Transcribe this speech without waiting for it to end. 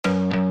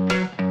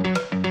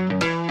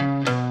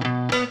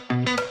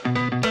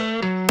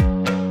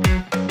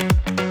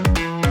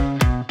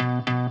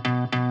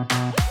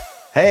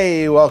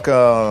Hey,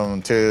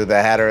 welcome to the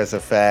Hatteras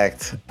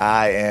Effect.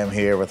 I am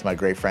here with my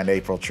great friend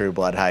April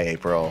Trueblood. Hi,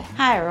 April.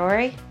 Hi,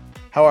 Rory.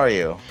 How are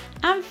you?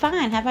 I'm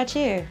fine. How about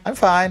you? I'm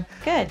fine.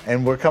 Good.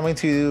 And we're coming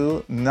to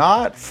you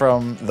not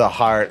from the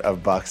heart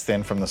of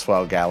Buxton, from the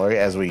Swell Gallery,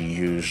 as we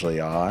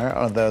usually are,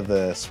 although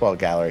the Swell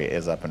Gallery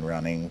is up and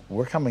running.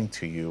 We're coming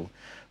to you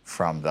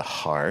from the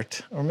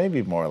heart, or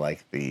maybe more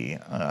like the,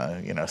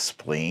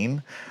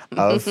 spleen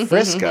of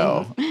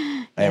Frisco.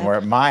 And we're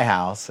at my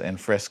house in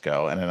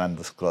Frisco in an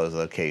undisclosed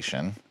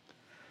location.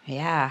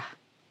 Yeah.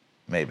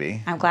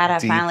 Maybe. I'm glad I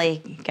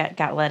finally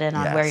got let in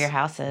on where your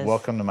house is.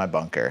 Welcome to my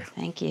bunker.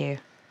 Thank you.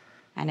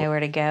 I know where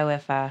to go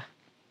if, I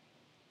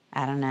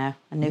don't know,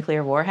 a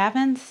nuclear war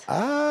happens.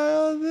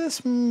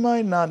 This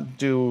might not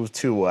do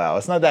too well.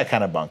 It's not that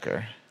kind of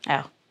bunker.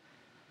 Oh.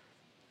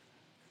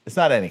 It's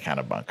not any kind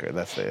of bunker.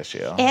 That's the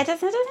issue. It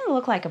doesn't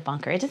look like a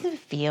bunker. It doesn't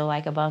feel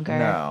like a bunker.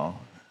 No.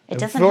 It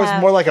doesn't feels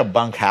have... more like a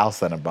bunkhouse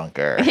than a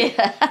bunker.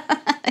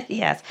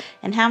 Yes.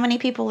 And how many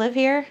people live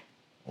here?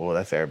 Well,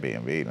 that's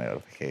Airbnb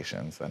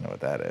notifications. I know what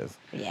that is.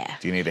 Yeah.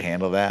 Do you need to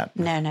handle that?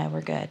 No,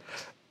 we're good.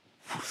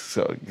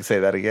 So, you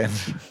say that again?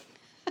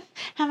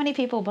 How many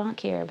people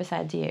bunk here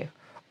besides you?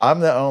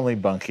 I'm the only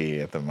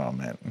bunkie at the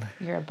moment.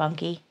 You're a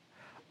bunkie?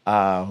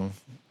 Or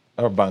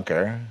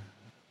bunker.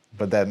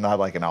 But that not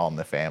like an all in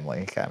the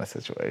family kind of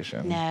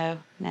situation. No.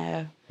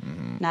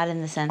 Mm-hmm. Not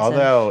in the sense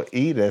Although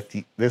Edith,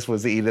 this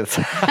was Edith's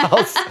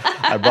house.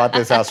 I bought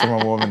this house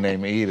from a woman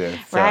named Edith.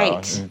 So,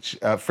 right.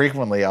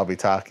 Frequently I'll be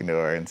talking to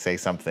her and say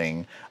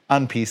something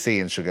un-PC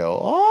and she'll go,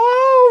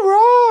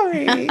 "Oh,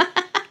 Rory."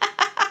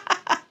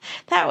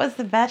 That was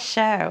the best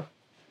show.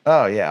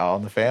 Oh, yeah, All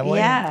in the Family?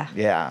 Yeah.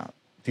 Yeah.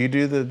 Do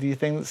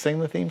you sing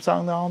the theme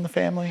song, the All in the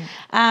Family?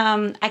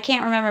 I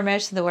can't remember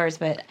most of the words,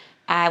 but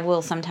I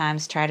will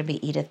sometimes try to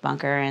be Edith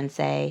Bunker and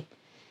say,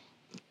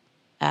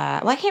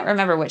 I can't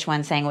remember which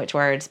one sang which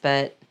words,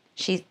 but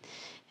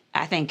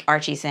I think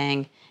Archie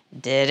sang,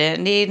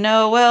 "Didn't need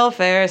no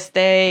welfare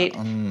state."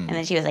 And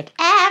then she was like,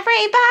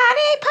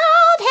 "Everybody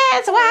pulled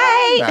his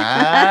weight."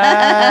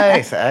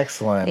 Nice.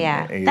 Excellent.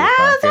 Yeah. Edith Those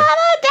Bunker. are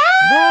the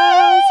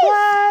days.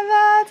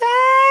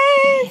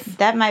 Days.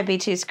 That might be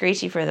too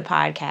screechy for the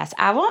podcast.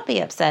 I won't be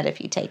upset if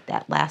you take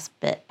that last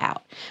bit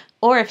out,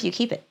 or if you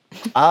keep it.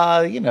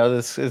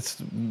 That's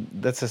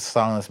a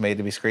song that's made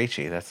to be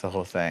screechy. That's the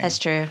whole thing. That's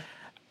true.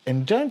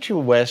 And don't you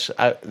wish,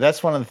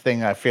 that's one of the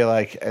things I feel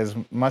like, as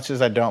much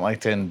as I don't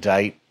like to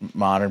indict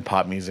modern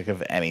pop music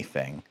of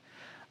anything,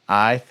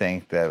 I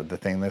think that the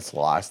thing that's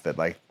lost, that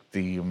like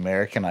the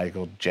American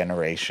Idol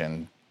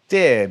generation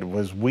did,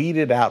 was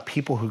weeded out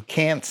people who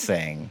can't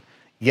sing.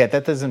 Yet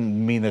that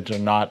doesn't mean that they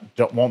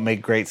won't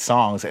make great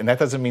songs, and that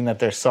doesn't mean that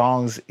their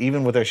songs,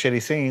 even with their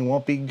shitty singing,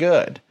 won't be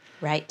good.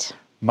 Right.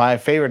 My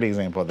favorite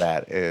example of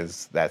that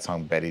is that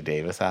song Betty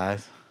Davis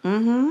Eyes.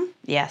 Mm-hmm.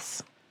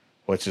 Yes.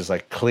 Which is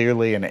like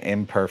clearly an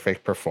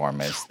imperfect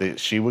performance that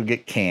she would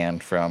get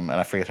canned from, and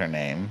I forget her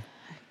name.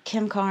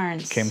 Kim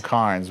Carnes. Kim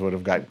Carnes would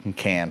have gotten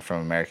canned from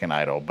American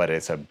Idol, but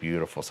it's a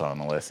beautiful song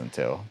to listen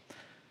to.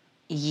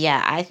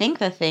 Yeah, I think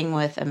the thing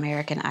with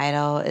American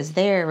Idol is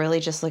they're really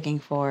just looking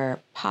for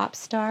pop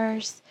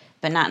stars,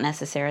 but not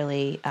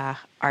necessarily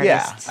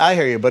artists. Yeah, I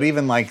hear you. But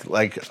even like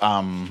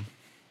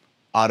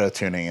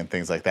auto-tuning and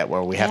things like that,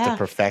 where we have to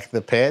perfect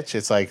the pitch,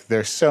 it's like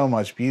there's so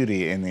much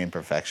beauty in the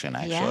imperfection,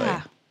 actually.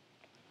 Yeah.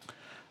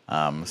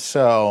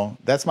 So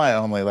that's my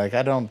only,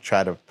 I don't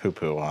try to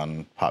poo-poo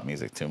on pop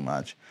music too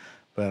much,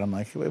 but I'm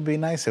like, it would be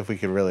nice if we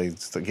could really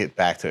get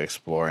back to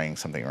exploring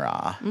something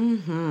raw.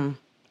 Mm-hmm.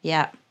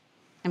 Yeah.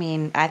 I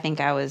mean, I think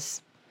I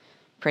was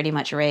pretty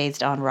much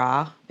raised on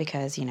raw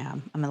because,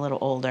 I'm a little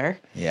older.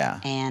 Yeah.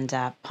 And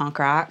punk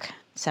rock,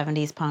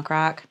 70s punk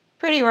rock,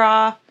 pretty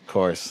raw. Of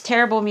course.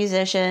 Terrible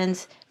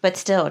musicians, but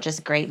still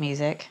just great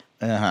music.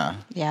 Uh-huh.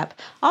 Yep.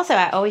 Also,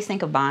 I always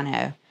think of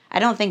Bono. I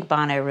don't think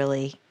Bono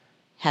really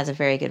has a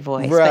very good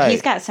voice, right. But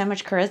he's got so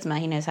much charisma.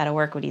 He knows how to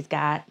work what he's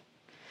got.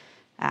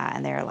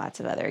 And there are lots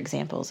of other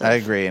examples. I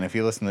agree. And if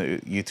you listen to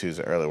U2's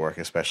early work,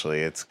 especially,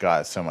 it's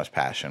got so much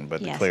passion, but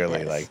yes,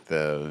 clearly,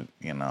 the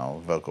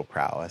vocal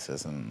prowess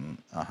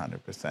isn't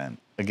 100%.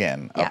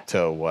 Again, up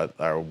to what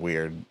our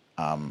weird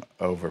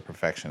over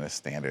perfectionist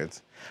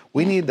standards.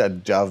 We need a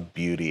Dove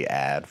Beauty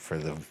ad for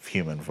the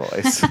human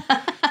voice.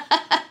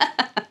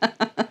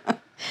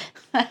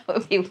 That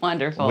would be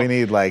wonderful. We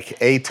need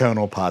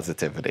atonal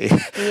positivity.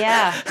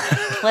 Yeah.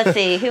 Let's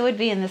see. Who would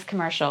be in this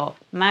commercial?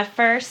 My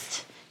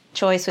first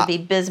choice would be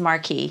Biz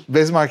Markie.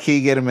 Biz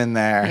Markie, get him in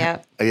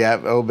there.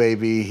 Yep. Oh,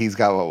 baby, he's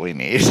got what we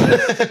need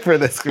for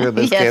this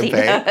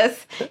campaign.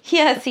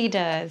 Yes, he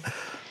does.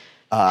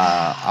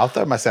 I'll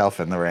throw myself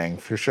in the ring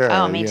for sure.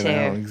 Oh, me too.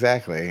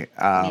 Exactly.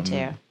 Me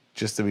too.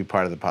 Just to be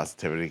part of the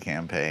positivity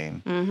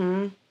campaign.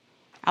 Mm-hmm.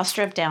 I'll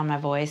strip down my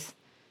voice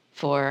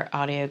for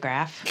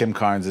Audiograph. Kim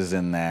Carnes is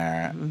in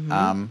there.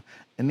 Mm-hmm.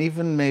 And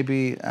even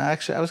maybe,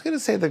 actually, I was going to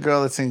say the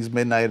girl that sings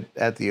Midnight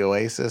at the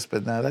Oasis,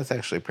 but no, that's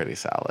actually pretty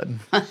solid.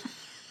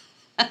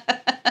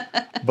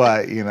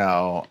 But,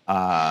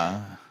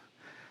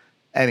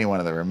 any one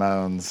of the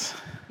Ramones.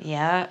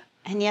 Yeah,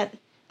 and yet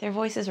their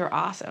voices were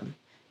awesome.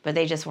 but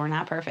they just were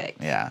not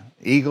perfect. Yeah.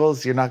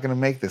 Eagles, you're not going to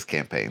make this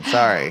campaign.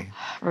 Sorry.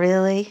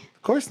 Really?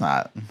 Of course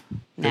not.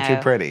 They're No.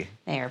 too pretty.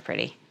 They are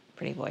pretty.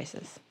 Pretty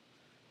voices.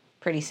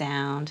 Pretty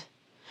sound.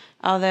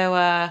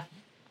 Although,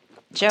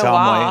 Joe Tom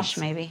Walsh, Waits.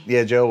 maybe.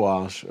 Yeah, Joe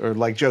Walsh. Or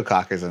like Joe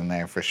Cocker's in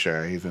there for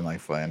sure. He's in like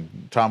Flynn.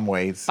 Tom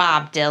Waits.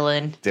 Bob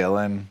Dylan.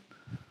 Dylan.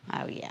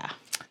 Oh, yeah.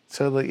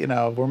 So, you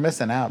know, we're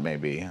missing out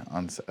maybe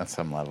on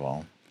some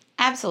level.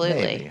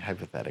 Absolutely. Maybe,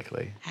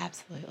 hypothetically.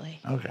 Absolutely.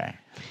 Okay.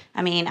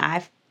 I mean,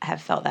 have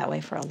felt that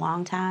way for a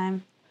long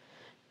time.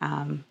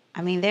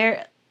 I mean,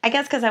 I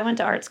guess because I went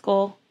to art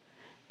school,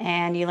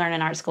 and you learn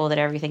in art school that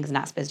everything's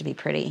not supposed to be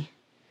pretty.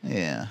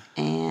 Yeah.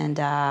 And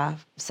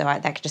so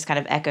that just kind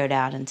of echoed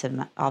out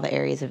into all the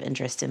areas of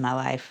interest in my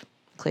life,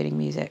 including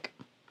music.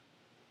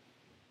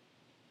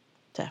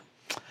 So,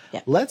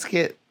 yeah. Let's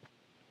get,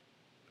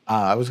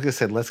 I was going to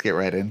say let's get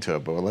right into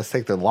it, but let's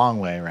take the long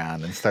way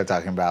around and start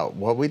talking about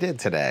what we did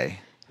today.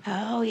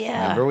 Oh,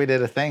 yeah. Remember we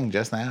did a thing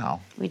just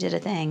now. We did a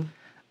thing.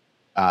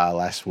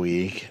 Last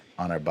week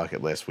on our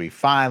bucket list, we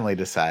finally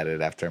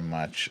decided after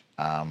much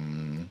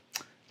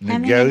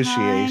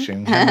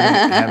negotiation,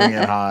 hemming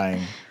and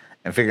hawing,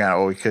 and figuring out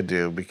what we could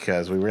do,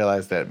 because we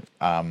realized that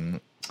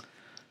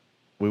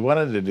we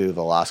wanted to do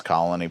the Lost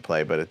Colony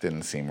play, but it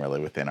didn't seem really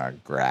within our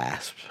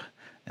grasp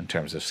in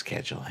terms of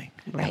scheduling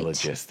and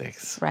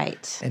logistics,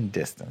 and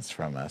distance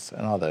from us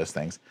and all those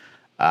things.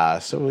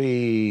 So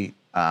we,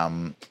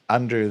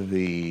 under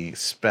the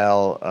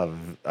spell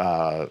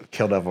of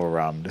Kill Devil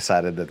Rum,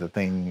 decided that the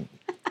thing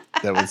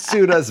that would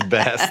suit us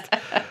best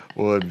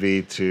would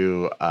be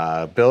to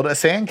build a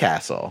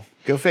sandcastle.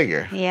 Go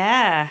figure.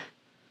 Yeah,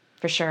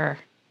 for sure.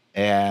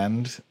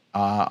 And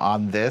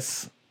on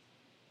this,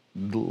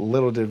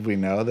 little did we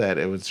know that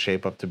it would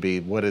shape up to be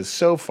what is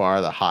so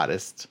far the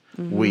hottest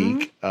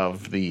week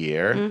of the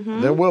year.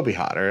 There will be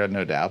hotter,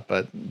 no doubt,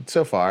 but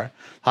so far,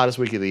 hottest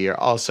week of the year.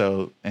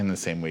 Also, in the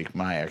same week,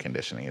 my air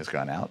conditioning has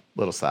gone out.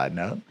 Little side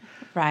note.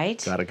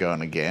 Right. Got it going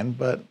again,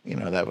 but, you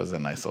know, that was a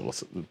nice little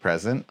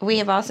present. We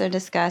have also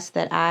discussed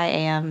that I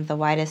am the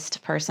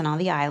whitest person on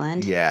the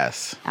island.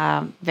 Yes.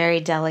 Very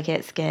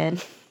delicate skin.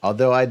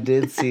 Although I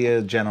did see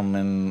a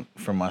gentleman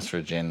from West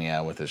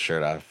Virginia with his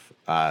shirt off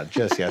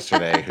just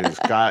yesterday who's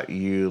got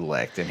you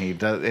licked, and he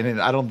does. And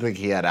I don't think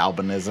he had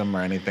albinism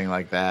or anything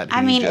like that.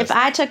 I mean, if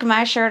I took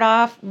my shirt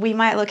off, we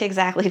might look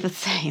exactly the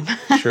same.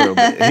 True,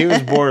 but he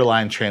was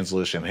borderline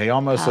translucent. He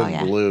almost looked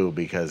blue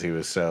because there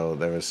was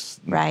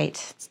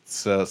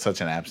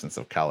such an absence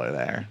of color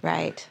there.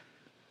 Right.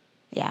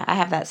 Yeah, I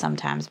have that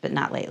sometimes, but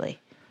not lately.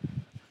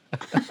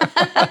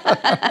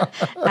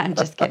 I'm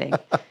just kidding.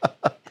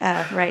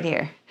 Right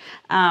here.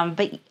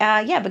 But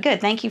good.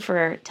 Thank you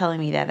for telling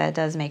me that. That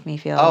does make me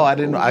feel. Oh, I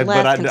didn't. I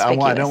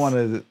don't want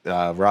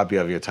to rob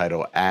you of your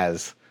title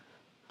as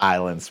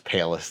Island's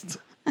palest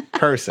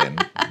person,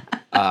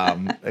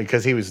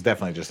 because he was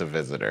definitely just a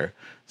visitor.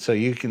 So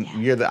you can. Yeah.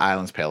 You're the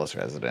Island's palest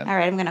resident. All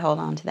right, I'm going to hold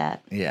on to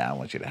that. Yeah, I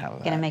want you to have that.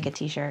 I'm going to make a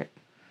T-shirt.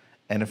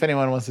 And if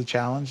anyone wants to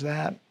challenge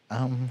that,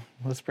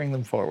 let's bring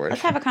them forward.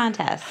 Let's have a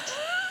contest.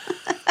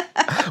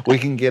 We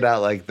can get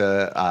out like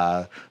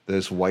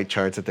those white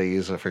charts that they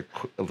use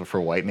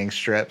for whitening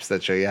strips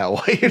that show you how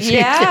white your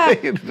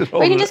teeth get.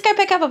 We can just go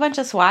pick up a bunch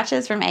of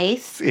swatches from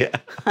Ace. Yeah.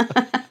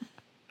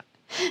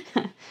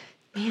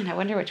 Man, I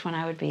wonder which one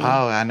I would be.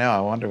 Oh, I know.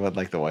 I wonder what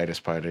like the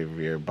whitest part of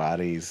your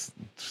body's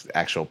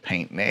actual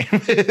paint name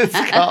is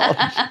called.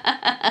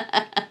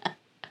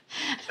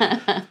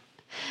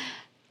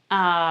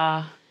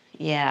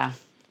 Yeah.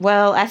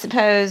 Well, I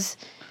suppose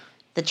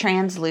the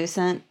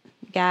translucent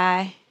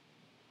guy.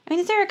 I mean,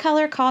 is there a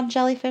color called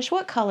jellyfish?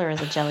 What color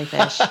is a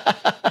jellyfish?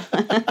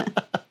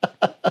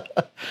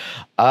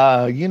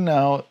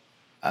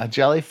 A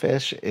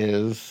jellyfish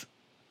is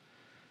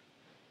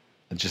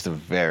just a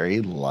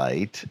very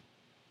light...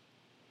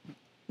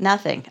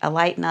 Nothing. A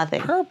light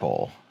nothing.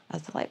 Purple.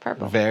 That's a light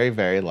purple. Very,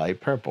 very light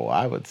purple,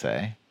 I would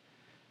say.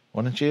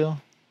 Wouldn't you?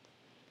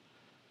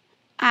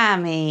 I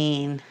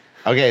mean...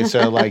 Okay,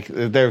 so like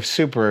they're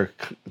super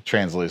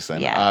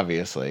translucent,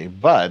 obviously,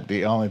 but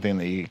the only thing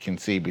that you can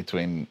see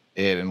between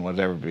it and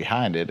whatever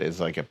behind it is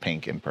like a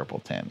pink and purple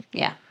tint.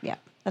 Yeah,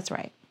 that's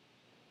right.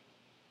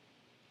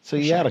 So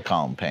you gotta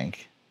call them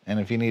pink, and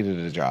if you needed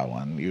to draw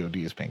one, you would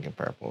use pink and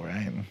purple,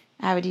 right?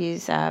 I would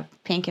use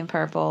pink and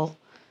purple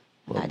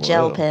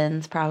gel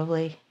pens,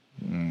 probably.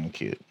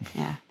 Cute.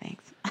 Yeah,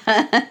 thanks.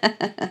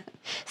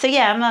 So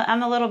yeah,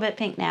 I'm a little bit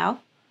pink now.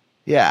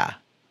 Yeah.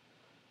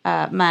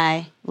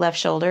 My left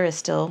shoulder is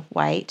still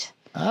white.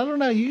 I don't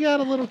know. You got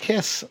a little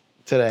kiss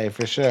today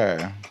for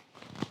sure.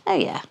 Oh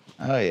yeah.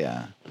 Oh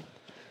yeah.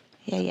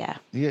 Yeah.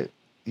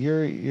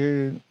 You're.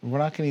 We're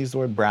not going to use the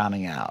word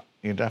browning out.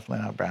 You're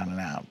definitely not browning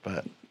out,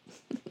 but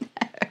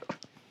no.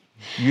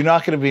 You're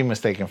not going to be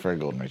mistaken for a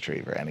golden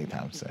retriever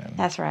anytime soon.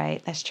 That's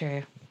right. That's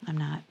true. I'm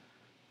not.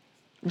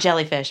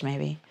 Jellyfish,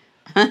 maybe.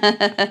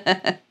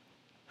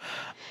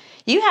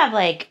 You have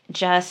like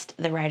just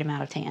the right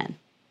amount of tan.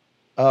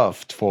 Oh,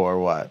 for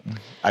what?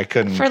 I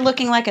couldn't. For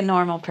looking like a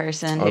normal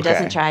person who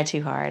doesn't try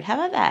too hard. How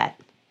about that?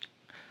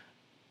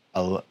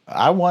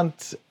 I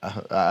want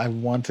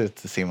it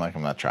to seem like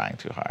I'm not trying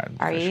too hard.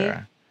 Are for you?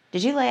 Sure.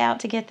 Did you lay out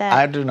to get that?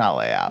 I do not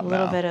lay out. A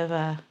little No. bit of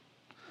a.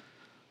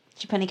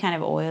 Did you put any kind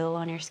of oil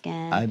on your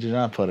skin? I do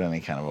not put any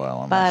kind of oil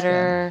on my skin.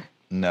 Butter.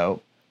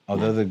 Nope.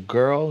 Although No. the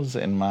girls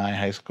in my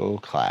high school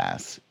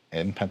class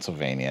in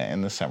Pennsylvania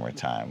in the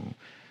summertime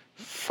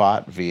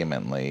fought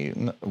vehemently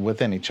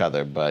within each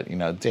other, but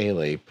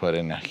daily put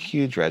in a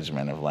huge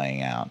regimen of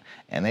laying out,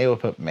 and they would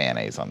put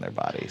mayonnaise on their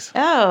bodies.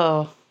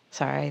 Oh,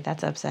 sorry,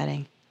 that's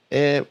upsetting.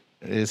 It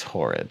is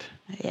horrid.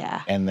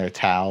 Yeah. And their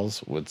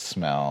towels would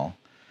smell.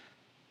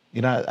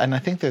 And I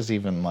think there's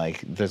even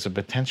there's a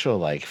potential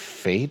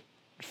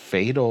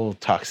fatal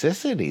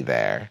toxicity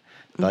there.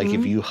 Like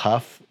if you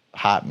huff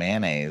hot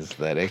mayonnaise,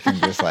 that it can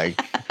just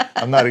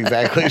I'm not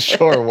exactly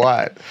sure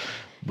what.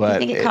 But I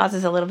think it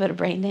causes a little bit of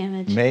brain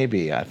damage.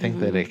 Maybe. I think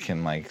that it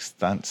can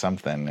stunt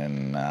something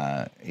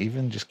and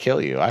even just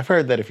kill you. I've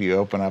heard that if you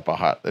open up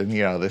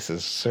this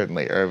is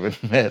certainly urban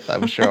myth,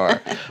 I'm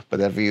sure, but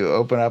if you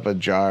open up a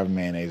jar of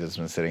mayonnaise that's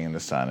been sitting in the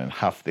sun and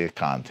huff the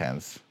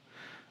contents,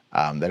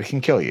 that it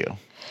can kill you.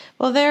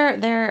 Well,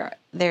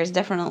 there's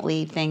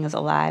definitely things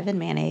alive in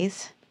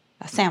mayonnaise,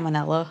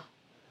 salmonella,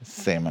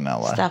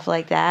 stuff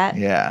like that.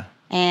 Yeah.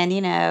 And,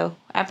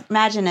 I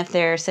imagine if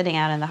they're sitting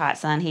out in the hot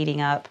sun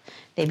heating up,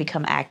 they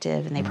become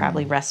active and they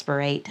probably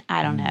respirate.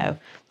 I don't know.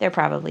 There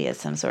probably is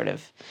some sort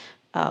of,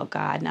 oh,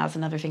 God, now's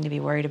another thing to be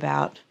worried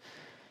about.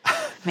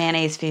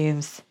 Mayonnaise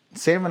fumes.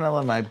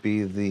 Salmonella might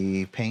be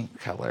the paint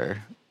color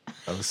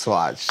of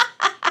Swatch.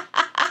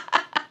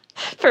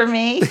 For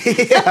me?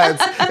 Yeah,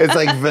 it's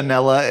like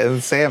vanilla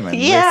and salmon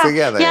mixed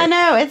together. Yeah,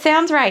 no, it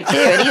sounds right, too.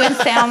 It even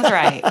sounds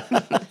right.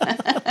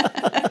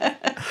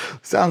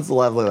 Sounds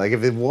lovely. Like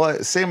if it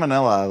was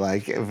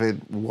salmonella, if it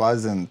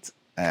wasn't,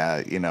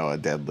 a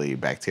deadly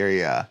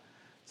bacteria,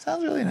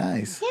 sounds really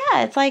nice.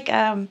 Yeah, it's like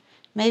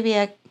maybe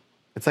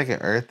it's like an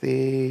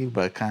earthy,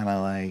 but kind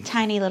of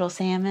tiny little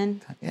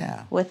salmon.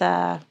 Yeah. With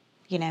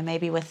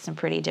maybe with some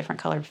pretty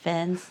different colored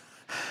fins.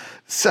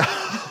 So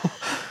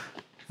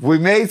we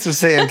made some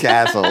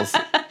sandcastles.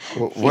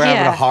 We're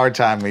having a hard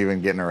time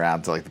even getting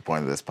around to the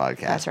point of this podcast.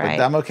 That's right.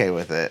 But I'm okay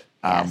with it.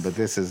 Yes. But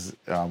this is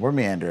we're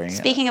meandering.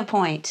 Speaking of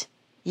point.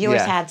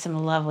 Yours had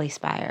some lovely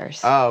spires.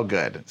 Oh,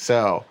 good.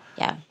 So,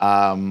 yeah.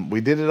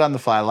 We did it on the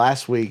fly.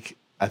 Last week,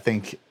 I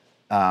think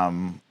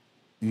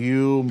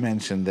you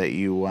mentioned that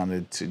you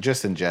wanted to,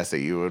 just in jest, that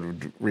you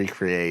would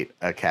recreate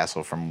a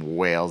castle from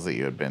Wales that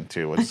you had been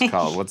to. What's it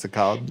called?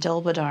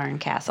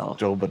 Dolbadarn Castle.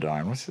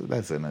 Dolbadarn.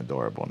 That's an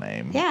adorable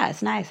name. Yeah,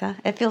 it's nice, huh?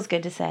 It feels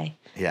good to say.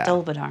 Yeah.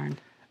 Dolbadarn.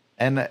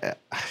 And,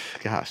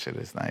 gosh, it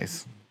is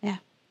nice. Yeah.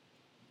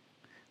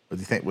 What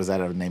do you think? Was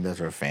that a name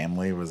for a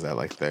family? Was that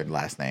their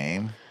last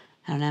name?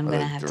 I don't know. I'm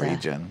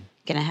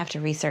gonna have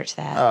to research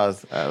that.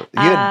 Oh,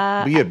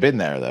 you had been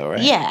there though, right?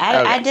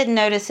 Yeah, I didn't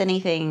notice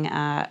anything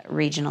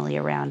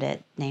regionally around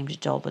it named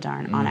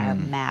Dolbadarn on our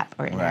map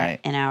or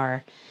in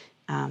our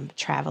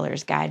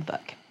traveler's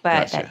guidebook.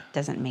 But that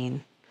doesn't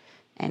mean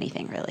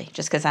anything really.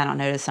 Just because I don't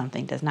notice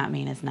something does not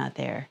mean it's not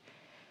there.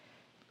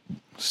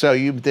 So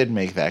you did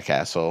make that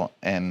castle,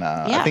 and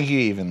I think you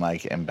even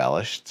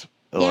embellished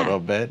a little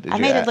bit. I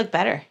made it look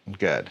better.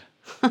 Good.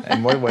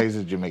 In what ways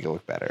did you make it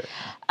look better?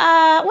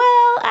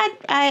 Well,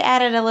 I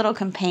added a little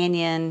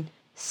companion,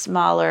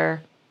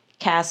 smaller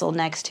castle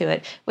next to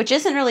it, which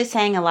isn't really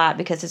saying a lot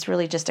because it's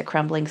really just a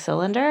crumbling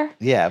cylinder.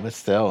 Yeah, but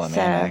still,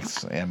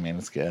 annex. I mean,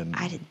 it's good.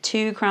 I did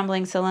 2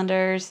 crumbling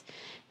cylinders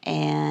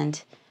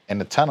and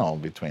a tunnel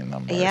between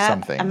them or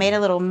something. I made a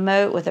little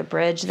moat with a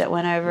bridge that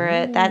went over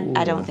it. That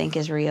I don't think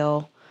is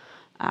real.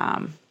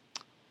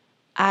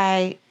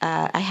 I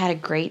had a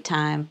great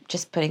time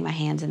just putting my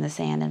hands in the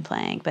sand and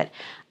playing, but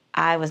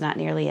I was not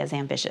nearly as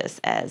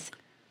ambitious as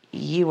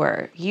you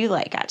were. You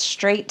got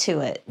straight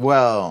to it.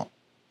 Well,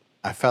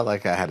 I felt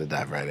like I had to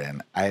dive right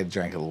in. I had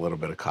drank a little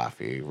bit of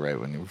coffee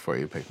before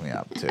you picked me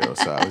up too,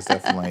 so I was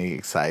definitely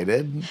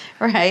excited.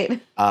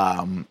 Right.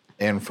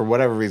 And for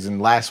whatever reason,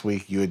 last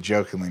week you had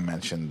jokingly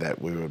mentioned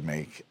that we would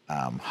make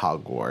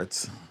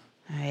Hogwarts.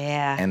 Oh,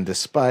 yeah. And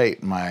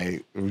despite my,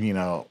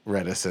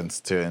 reticence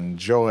to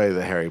enjoy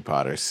the Harry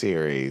Potter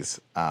series,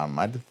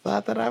 I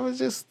thought that I would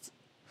just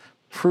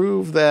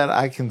prove that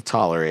I can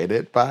tolerate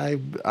it by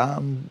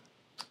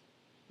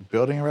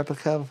building a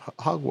replica of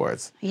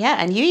Hogwarts. Yeah,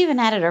 and you even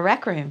added a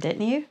rec room,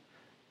 didn't you?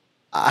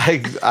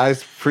 I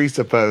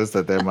presupposed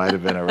that there might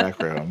have been a rec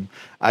room.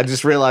 I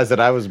just realized that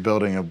I was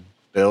building a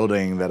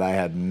building that I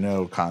had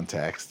no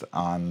context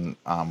on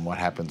what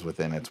happens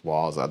within its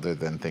walls other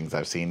than things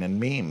I've seen in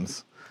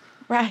memes.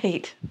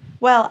 Right.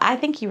 Well, I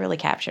think you really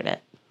captured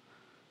it.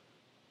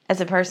 As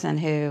a person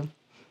who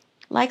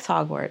likes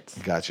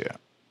Hogwarts. Gotcha.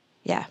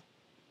 Yeah.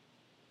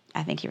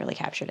 I think you really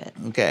captured it.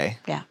 Okay.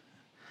 Yeah.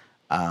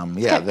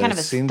 There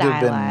seemed to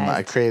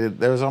have been,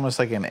 there was almost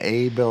like an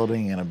A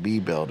building and a B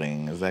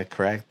building. Is that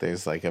correct?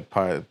 There's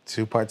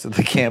two parts of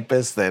the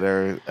campus that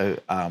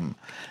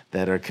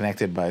are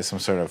connected by some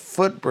sort of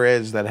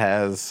footbridge that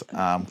has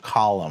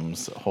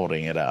columns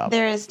holding it up.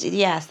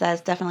 Yes,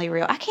 that's definitely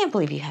real. I can't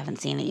believe you haven't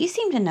seen it. You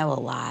seem to know a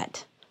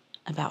lot.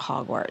 about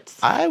Hogwarts?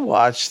 I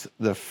watched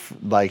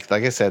like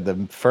I said, the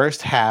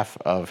first half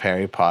of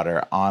Harry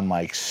Potter on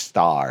like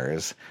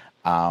Stars.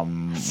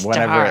 Stars,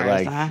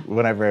 huh?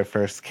 Whenever it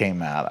first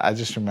came out, I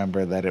just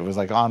remember that it was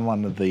like on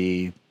one of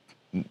the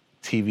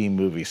TV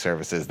movie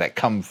services that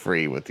come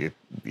free with your,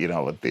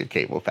 with your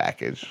cable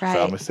package. Right.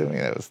 So I'm assuming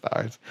that was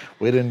Stars.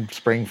 We didn't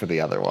spring for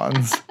the other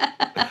ones.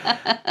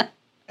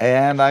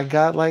 And I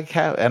got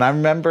and I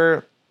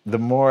remember the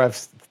more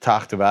I've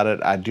talked about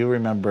it, I do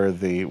remember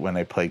when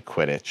they played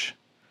Quidditch.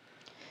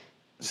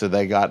 So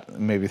they got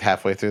maybe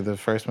halfway through the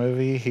first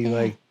movie,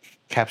 he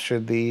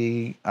captured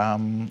the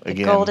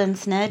again, golden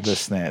snitch. The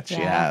snitch, yeah.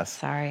 yes.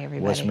 Sorry,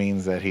 everybody. Which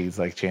means that he's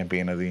like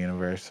champion of the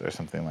universe or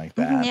something like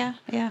that.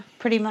 Yeah,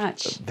 pretty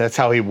much. That's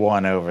how he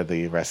won over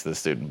the rest of the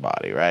student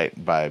body, right?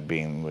 By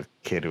being the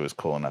kid who was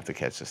cool enough to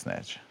catch the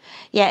snitch.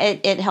 Yeah,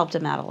 it helped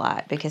him out a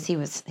lot because he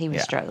was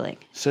struggling.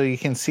 So you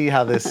can see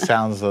how this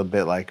sounds a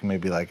bit like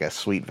maybe like a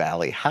Sweet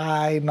Valley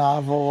High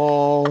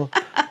novel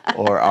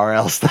or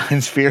R.L.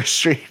 Stein's Fear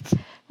Street.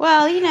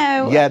 Well,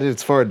 Yet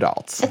it's for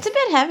adults. It's a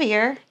bit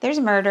heavier. There's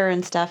murder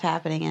and stuff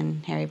happening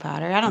in Harry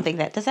Potter. I don't think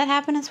does that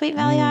happen in Sweet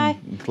Valley High?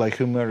 Like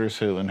who murders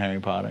who in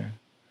Harry Potter?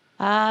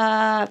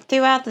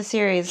 Throughout the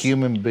series.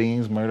 Human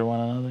beings murder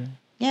one another?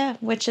 Yeah,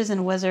 witches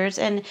and wizards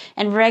and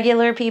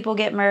regular people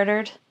get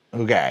murdered.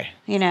 Okay.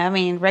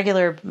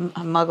 Regular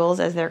muggles,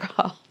 as they're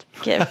called,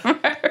 get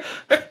murdered.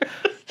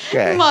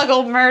 Okay.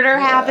 Muggle murder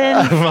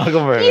happens.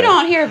 Muggle murder. You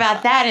don't hear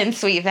about that in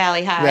Sweet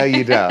Valley High. No,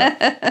 you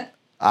don't.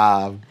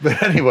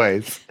 But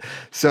anyways,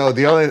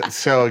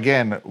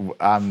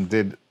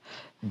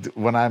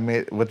 when I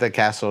made with the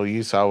castle,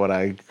 you saw what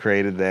I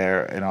created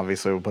there, and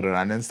obviously we'll put it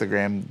on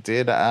Instagram.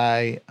 Did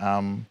I,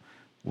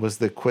 was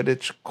the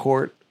Quidditch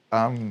court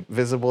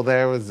visible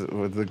there? Was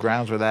the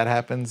grounds where that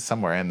happens?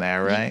 Somewhere in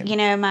there, right?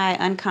 My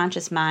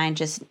unconscious mind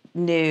just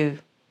knew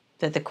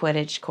that the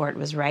Quidditch court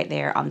was right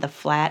there on the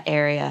flat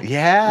area.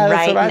 Yeah, that's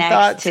right what I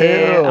thought next to, too.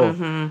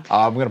 Mm-hmm. Oh,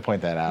 I'm going to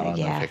point that out on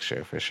the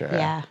picture for sure.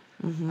 Yeah.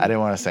 Mm-hmm. I didn't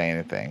want to say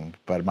anything,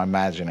 but my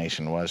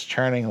imagination was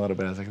churning a little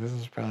bit. I was like, this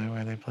is probably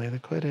where they play the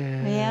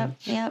Quidditch.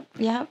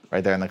 Yep.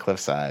 Right there on the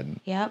cliffside.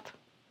 Yep.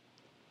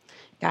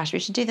 Gosh, we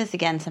should do this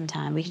again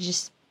sometime. We could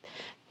just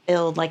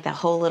build like that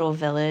whole little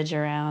village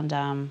around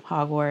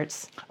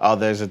Hogwarts. Oh,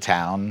 there's a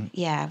town?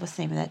 Yeah, what's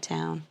the name of that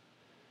town?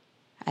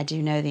 I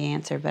do know the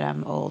answer, but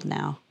I'm old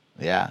now.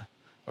 Yeah.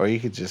 Or you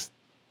could just...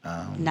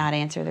 not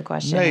answer the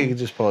question. No, you could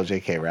just pull a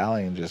J.K.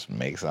 Rowling and just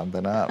make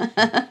something up.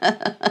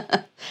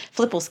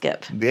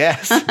 Flippleskip.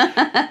 Yes.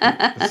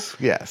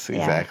 Yes,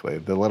 exactly. Yeah.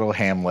 The little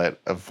hamlet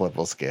of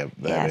Flippleskip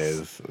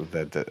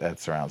that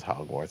surrounds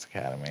Hogwarts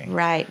Academy.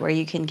 Right, where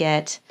you can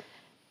get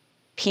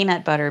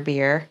peanut butter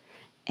beer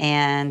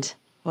and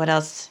what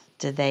else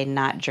did they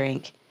not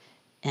drink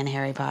in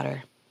Harry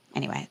Potter?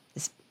 Anyway,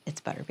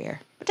 it's butter beer.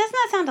 But doesn't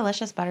that sound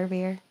delicious, butter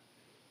beer?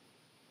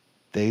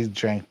 They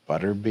drank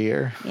butter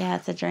beer? Yeah,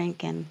 it's a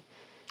drink. And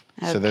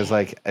so there's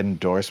like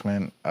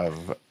endorsement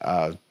of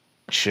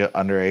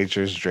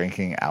underagers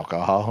drinking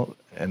alcohol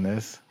in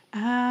this?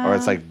 Or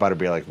it's like butter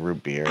beer, like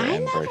root beer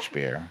and birch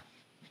beer.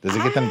 Does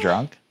it get them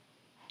drunk?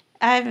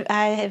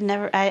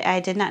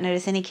 I did not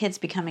notice any kids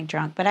becoming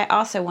drunk, but I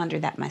also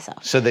wondered that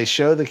myself. So they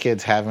show the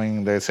kids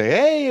they say,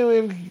 hey,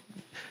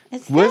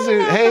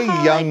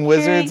 young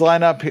wizards,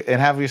 line up and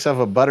have yourself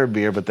a butter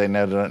beer, but they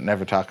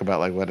never talk about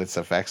like what its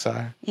effects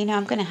are.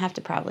 I'm going to have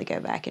to probably go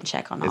back and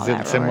check on all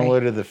that. Is it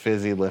similar to the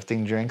fizzy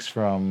lifting drinks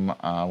from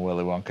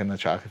Willy Wonka and the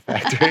Chocolate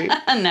Factory?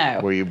 No.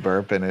 Where you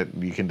burp and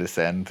you can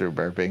descend through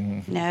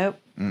burping? Nope.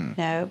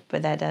 Nope,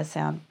 but that does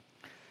sound...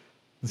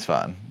 It's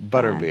fun.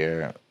 Butter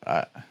beer.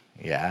 I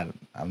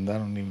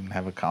don't even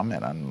have a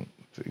comment on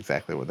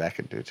exactly what that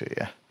could do to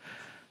you.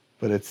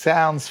 But it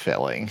sounds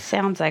filling.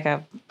 Sounds like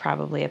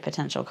probably a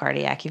potential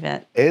cardiac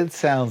event. It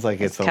sounds like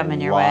it's a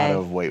lot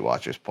of Weight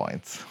Watchers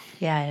points.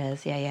 Yeah, it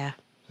is. Yeah.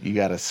 You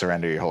got to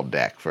surrender your whole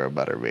deck for a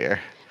butter beer.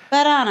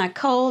 But on a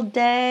cold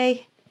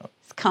day,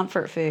 it's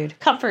comfort food.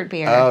 Comfort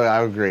beer. Oh,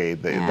 I agree.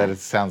 That it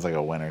sounds like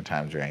a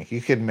wintertime drink.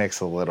 You could mix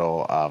a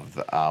little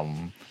of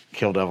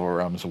Kill Devil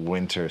Rum's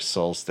Winter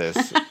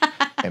Solstice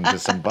into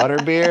some butter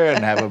beer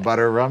and have a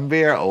butter rum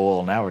beer. Oh,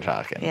 well, now we're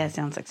talking. Yeah, it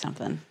sounds like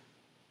something.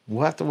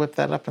 We'll have to whip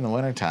that up in the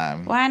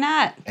wintertime. Why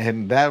not?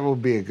 And that will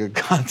be a good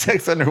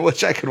context under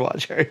which I could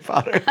watch Harry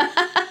Potter.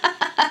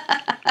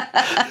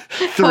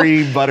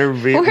 3 butter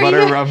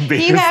rum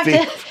beers. You have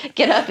to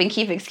get up and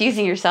keep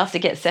excusing yourself to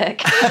get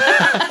sick.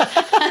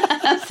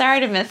 I'm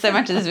sorry to miss so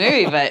much of this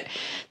movie, but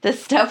the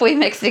stuff we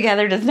mix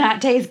together does not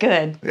taste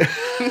good.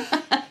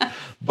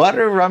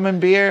 Butter, rum,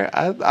 and beer,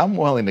 I'm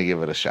willing to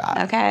give it a shot.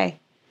 Okay.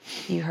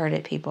 You heard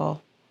it,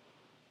 people.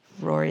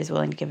 Rory's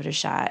willing to give it a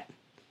shot.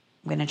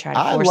 I'm going to try to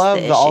force the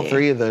issue. I love all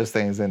 3 of those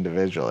things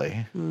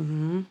individually.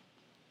 Mm-hmm.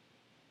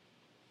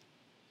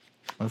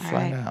 Let's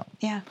find out.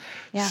 Yeah.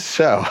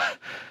 So,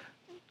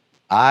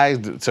 I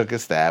took a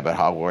stab at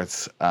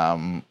Hogwarts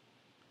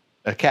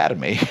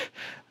Academy,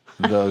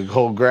 the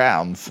whole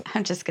grounds.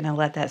 I'm just going to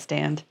let that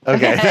stand.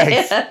 Okay,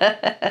 thanks.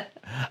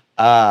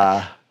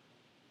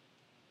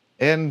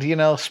 And,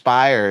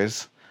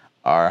 spires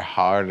are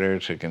harder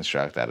to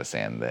construct out of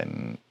sand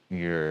than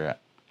your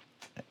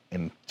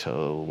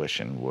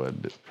intuition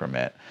would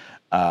permit.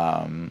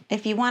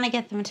 If you want to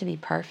get them to be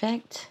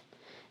perfect,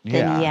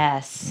 then Yeah.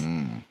 yes.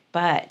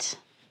 But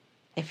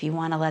if you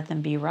want to let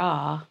them be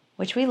raw,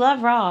 which we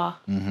love raw,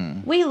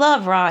 we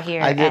love raw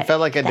here. I felt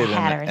like I the did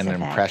Hatter's an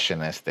Effect.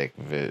 impressionistic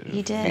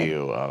You did.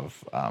 view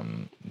of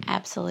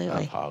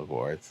Absolutely.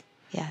 Hogwarts.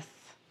 Yes.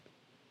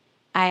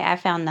 I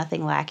found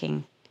nothing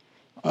lacking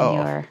in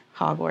your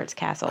Hogwarts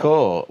castle.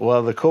 Cool.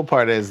 Well, the cool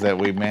part is that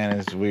we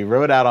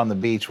rode out on the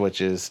beach, which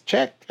is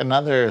check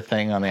another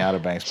thing on the Outer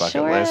Banks bucket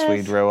Sure list. We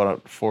is. drove a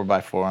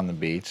 4x4 on the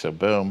beach, so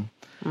boom.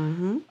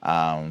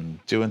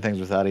 Doing things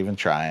without even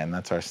trying.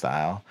 That's our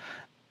style.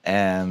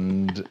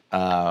 And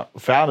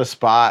found a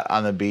spot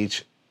on the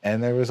beach,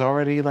 and there was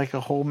already like a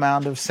whole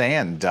mound of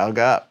sand dug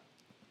up.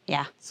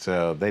 Yeah.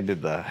 So they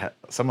did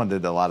someone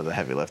did a lot of the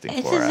heavy lifting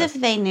It's for us. as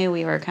if they knew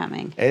we were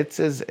coming. It's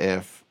as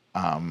if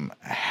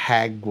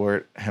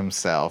Hagwort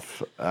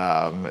himself,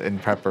 in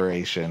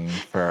preparation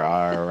for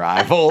our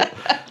arrival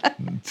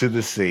to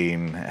the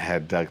scene,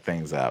 had dug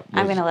things up.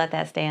 I'm going to let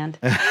that stand.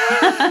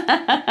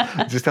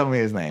 Just tell me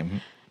his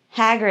name.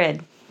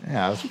 Hagrid. Yeah,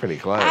 that was pretty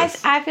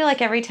close. I feel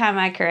like every time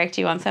I correct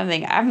you on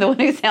something, I'm the one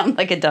who sounds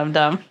like a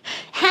dum-dum.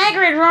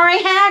 Hagrid, Rory,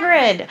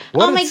 Hagrid.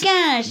 What Oh my is-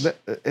 gosh.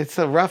 It's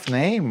a rough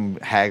name,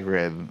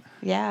 Hagrid.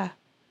 Yeah.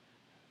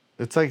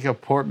 It's like a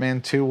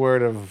portmanteau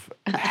word of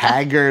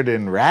haggard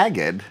and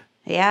ragged.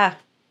 Yeah.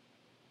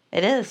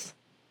 It is.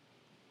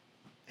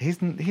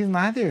 He's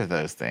neither of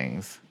those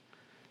things.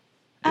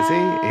 Is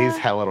he?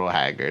 He's a little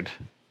haggard.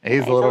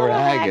 He's a little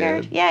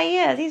ragged. Yeah, he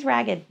is. He's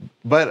ragged.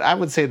 But I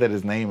would say that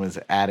his name is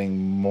adding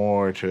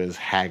more to his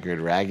haggard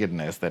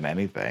raggedness than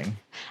anything.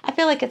 I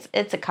feel like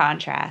it's a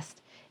contrast.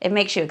 It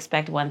makes you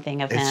expect one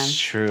thing of him. It's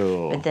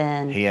true. But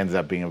then he ends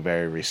up being a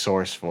very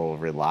resourceful,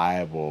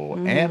 reliable,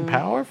 and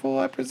powerful,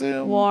 I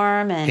presume.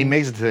 warm and He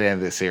makes it to the end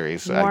of the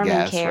series, I warm and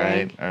guess,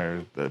 caring.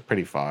 right? Or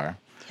pretty far.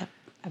 Yep.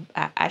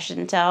 I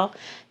shouldn't tell.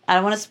 I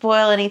don't want to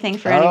spoil anything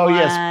for anyone. Oh,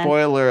 yes,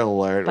 spoiler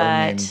alert.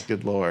 I mean, but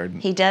good Lord.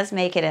 He does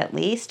make it at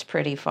least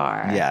pretty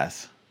far.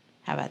 Yes.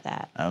 How about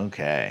that?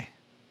 Okay.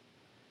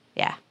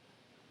 Yeah.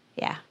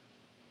 Yeah.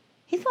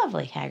 He's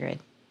lovely, Hagrid.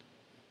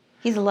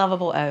 He's a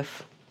lovable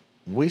oaf.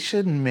 We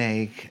should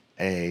make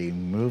a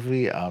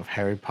movie of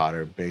Harry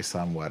Potter based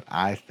on what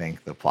I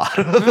think the plot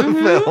of the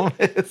film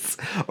is.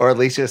 Or at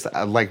least just,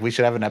 like, we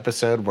should have an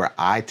episode where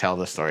I tell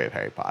the story of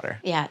Harry Potter.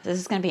 Yeah, this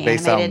is going to be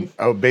Based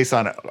animated. based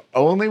on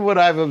only what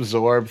I've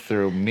absorbed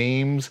through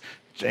memes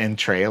and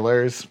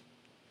trailers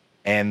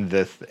and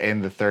the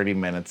 30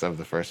 minutes of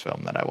the first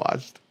film that I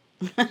watched.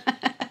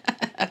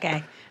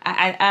 Okay.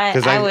 I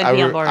would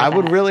be on board with I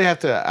would that. really have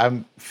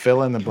to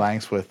fill in the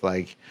blanks with,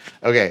 like,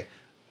 okay,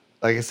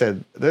 like I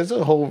said, there's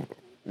a whole,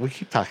 we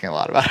keep talking a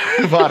lot about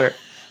Harry Potter.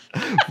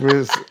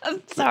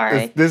 I'm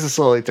sorry. This is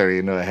slowly turning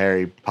into a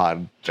Harry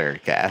Potter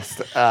cast.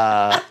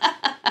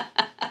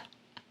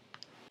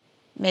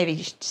 Maybe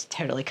you should just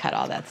totally cut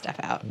all that stuff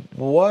out.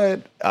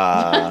 What?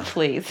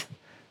 Please.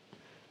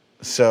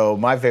 So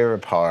my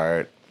favorite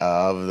part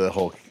of the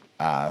whole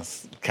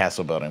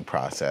castle building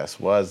process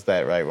was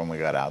that right when we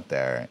got out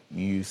there,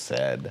 you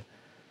said,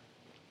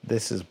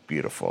 "This is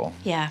beautiful.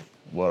 Yeah.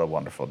 What a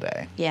wonderful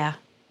day." Yeah.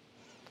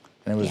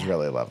 And it was Yeah.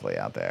 really lovely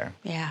out there.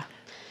 Yeah.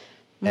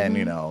 And,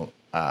 you know,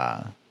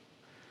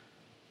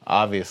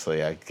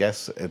 obviously, I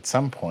guess at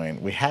some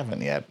point, we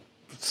haven't yet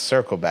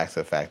circled back to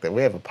the fact that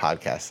we have a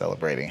podcast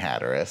celebrating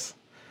Hatteras.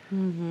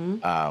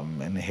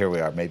 And here we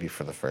are, maybe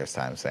for the first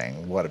time,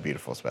 saying what a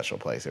beautiful, special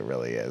place it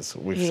really is.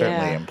 We've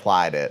certainly Yeah.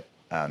 implied it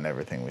on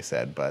everything we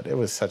said, but it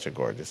was such a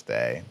gorgeous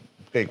day.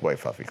 Big, white,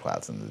 fluffy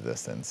clouds in the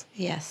distance.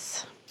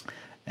 Yes.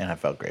 And I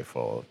felt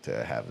grateful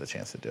to have the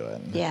chance to do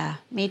it. Yeah,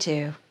 me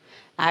too.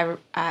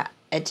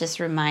 It just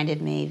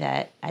reminded me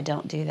that I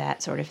don't do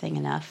that sort of thing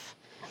enough.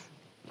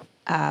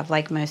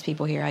 Like most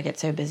people here, I get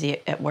so busy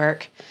at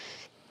work,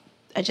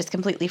 I just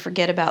completely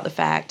forget about the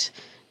fact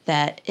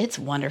that it's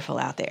wonderful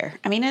out there.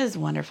 I mean, it is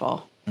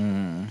wonderful.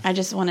 I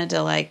just wanted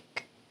to,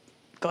 like,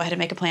 go ahead and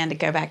make a plan to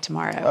go back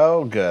tomorrow.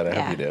 Oh, good. I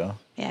hope you do.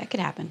 Yeah, it could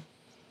happen.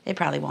 It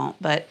probably won't,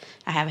 but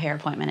I have a hair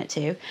appointment at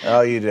 2.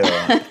 Oh, you do.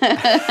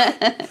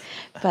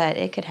 But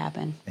it could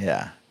happen.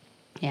 Yeah.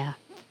 Yeah.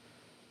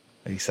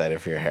 Are you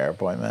excited for your hair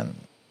appointment?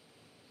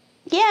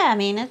 Yeah, I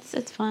mean,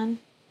 it's fun.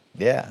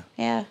 Yeah.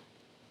 Yeah.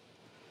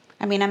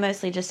 I mean, I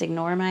mostly just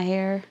ignore my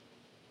hair,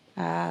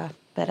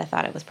 but I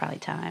thought it was probably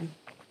time.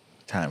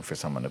 Time for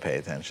someone to pay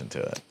attention to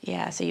it.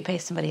 Yeah, so you pay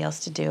somebody else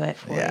to do it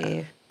for Yeah.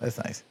 you. That's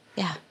nice.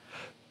 Yeah.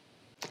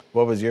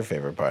 What was your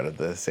favorite part of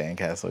the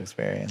sandcastle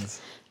experience?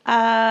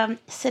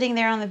 Sitting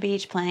there on the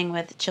beach playing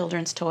with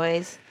children's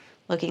toys,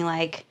 looking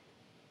like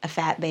a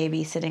fat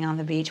baby sitting on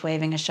the beach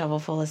waving a shovel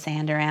full of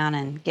sand around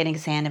and getting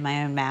sand in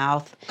my own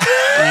mouth.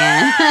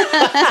 And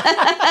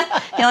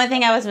the only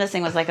thing I was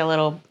missing was like a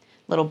little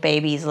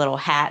baby's little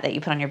hat that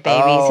you put on your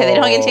baby so they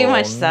don't get too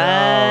much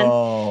sun.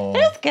 No. It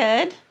was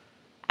good.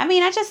 I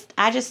mean,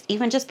 I just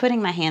even just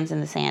putting my hands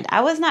in the sand,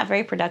 I was not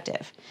very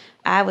productive.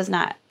 I was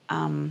not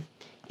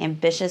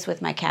ambitious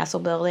with my castle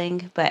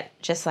building, but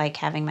just like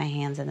having my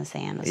hands in the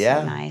sand was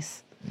so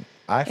nice.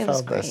 I It was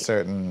felt a great.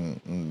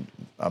 certain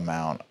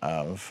amount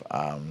of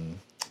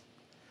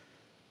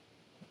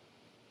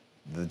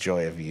the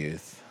joy of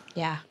youth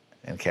Yeah.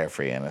 and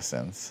carefree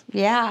innocence.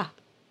 Yeah.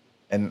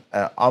 And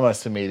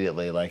almost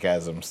immediately, like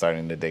as I'm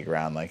starting to dig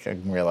around, like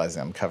I'm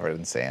realizing I'm covered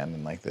in sand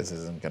and like this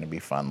isn't going to be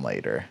fun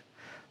later.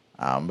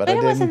 But I it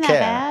didn't wasn't that care.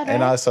 bad,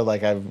 And right? also,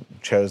 like I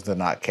chose to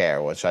not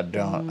care, which I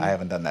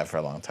haven't done that for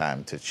a long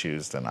time, to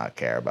choose to not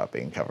care about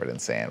being covered in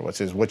sand,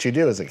 which is what you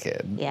do as a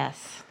kid.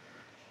 Yes.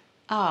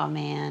 Oh,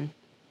 man.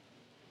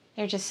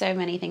 There are just so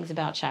many things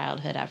about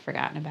childhood I've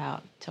forgotten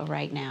about till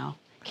right now.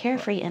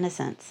 Carefree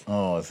innocence.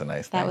 Oh, it's a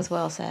nice thing. That was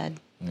well said.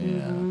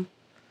 Yeah.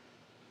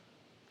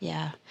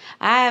 Yeah.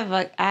 I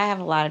have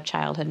a lot of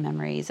childhood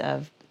memories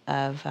of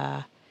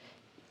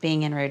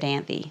being in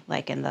Rodanthe,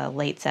 like in the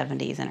late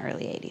 70s and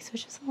early 80s,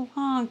 which is a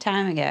long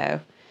time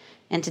ago.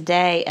 And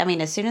today, I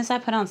mean, as soon as I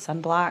put on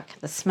sunblock,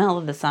 the smell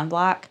of the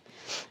sunblock,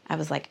 I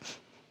was like,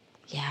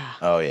 yeah.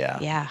 Oh, yeah.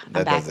 Yeah, I'm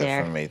That back does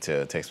there. it for me, too.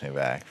 It takes me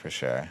back, for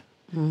sure.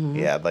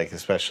 Yeah, like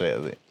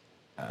especially,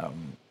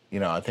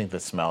 I think the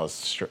smell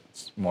is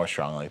more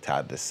strongly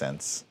tied to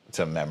sense,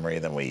 to memory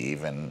than we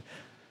even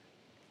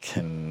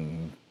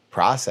can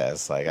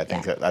process. Like I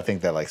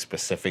think that like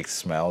specific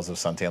smells of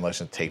suntan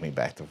lotion take me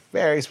back to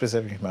very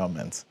specific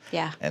moments.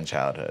 Yeah. In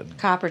childhood.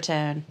 Copper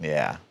tone.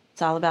 Yeah.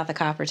 It's all about the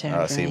copper tone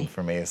Oh, for see, me.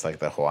 for me, it's like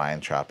the Hawaiian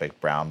Tropic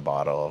brown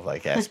bottle of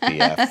like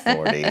SPF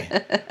 40.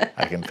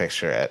 I can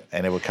picture it.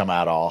 And it would come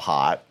out all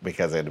hot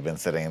because it had been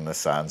sitting in the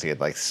sun. So you'd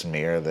like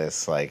smear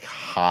this like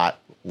hot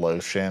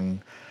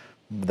lotion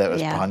that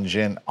was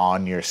pungent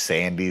on your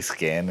sandy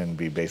skin and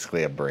be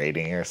basically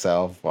abrading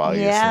yourself while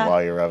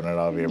you're rubbing it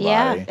all over your body.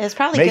 Yeah, it's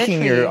probably good for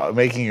you.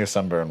 Making your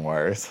sunburn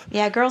worse.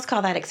 Yeah, girls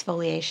call that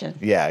exfoliation.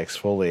 Yeah,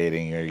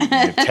 exfoliating your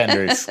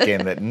tender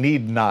skin that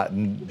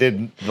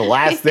the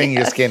last thing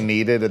your skin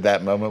needed at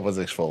that moment was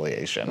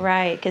exfoliation.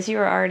 Right, because you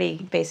were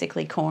already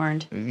basically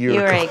corned. You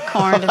were a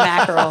corned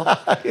mackerel.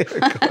 You're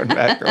a corned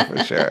mackerel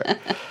for sure.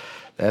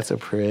 That's a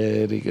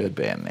pretty good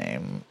band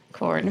name.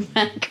 Corned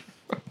mackerel.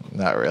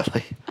 Not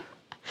really.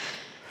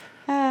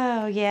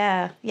 Oh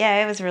yeah,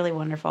 it was really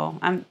wonderful.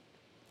 I'm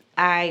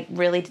telling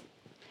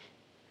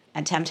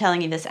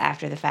you this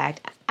after the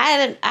fact.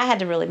 I had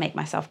to really make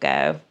myself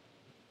go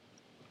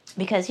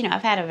because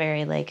I've had a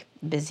very like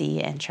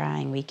busy and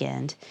trying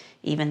weekend,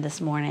 even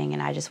this morning,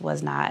 and I just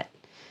was not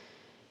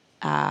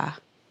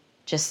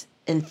just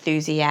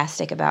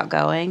enthusiastic about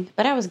going,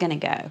 but I was gonna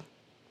go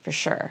for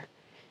sure.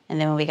 And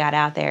then when we got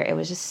out there, it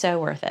was just so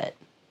worth it,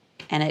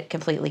 and it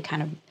completely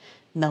kind of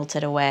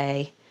melted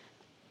away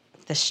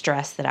the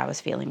stress that I was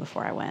feeling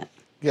before I went.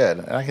 Good.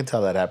 And I could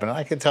tell that happened.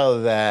 I could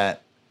tell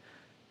that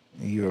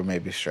you were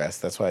maybe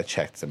stressed. That's why I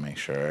checked to make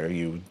sure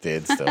you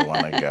did still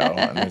want to go.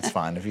 And it's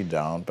fine if you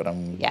don't, but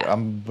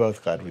I'm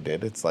both glad we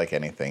did. It's like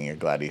anything. You're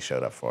glad you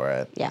showed up for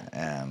it. Yeah.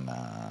 And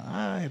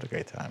I had a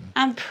great time.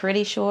 I'm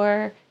pretty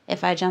sure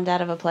if I jumped out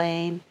of a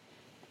plane,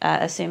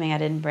 assuming I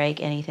didn't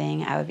break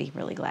anything, I would be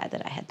really glad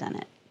that I had done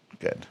it.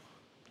 Good.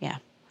 Yeah.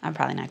 I'm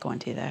probably not going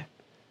to, though.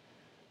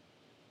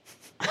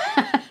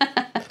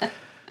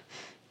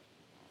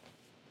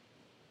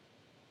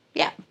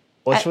 Yeah.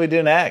 What should we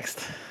do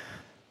next?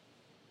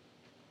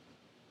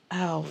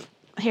 Oh,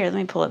 here, let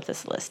me pull up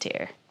this list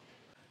here.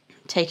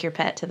 Take your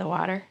pet to the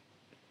water.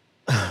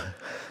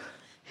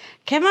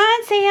 Come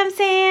on,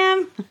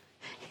 Sam.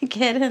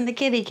 Get in the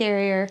kitty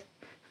carrier.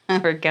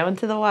 We're going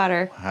to the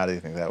water. How do you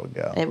think that would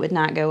go? It would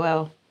not go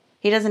well.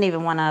 He doesn't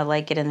even want to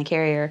like get in the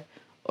carrier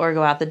or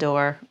go out the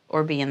door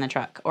or be in the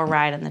truck or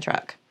ride in the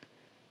truck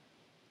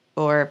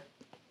or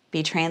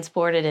be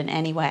transported in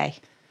any way.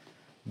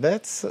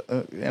 That's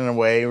in a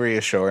way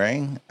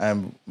reassuring.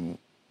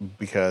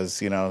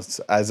 Because,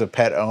 as a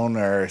pet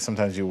owner,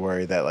 sometimes you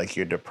worry that like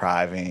you're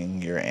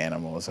depriving your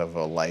animals of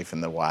a life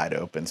in the wide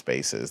open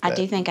spaces. I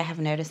do think I have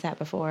noticed that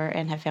before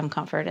and have found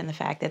comfort in the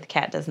fact that the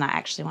cat does not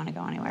actually want to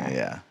go anywhere.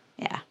 Yeah.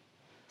 Yeah.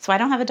 So I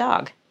don't have a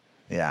dog.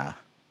 Yeah.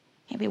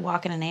 Can't be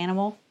walking an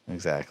animal.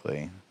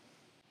 Exactly.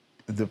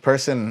 The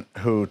person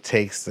who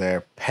takes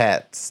their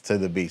pets to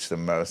the beach the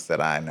most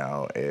that I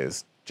know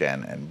is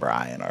Jen and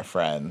Brian, our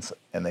friends.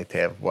 And they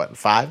have,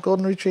 5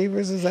 golden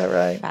retrievers? Is that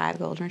right? 5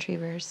 golden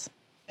retrievers.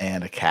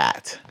 And a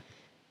cat.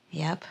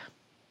 Yep.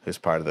 Who's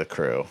part of the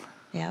crew.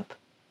 Yep.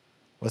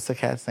 What's the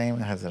cat's name?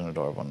 It has an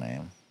adorable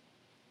name.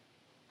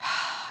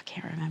 I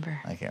can't remember.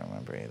 I can't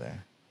remember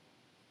either.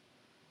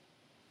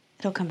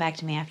 It'll come back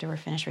to me after we're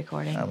finished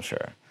recording. I'm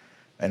sure.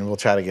 And we'll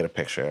try to get a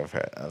picture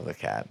of the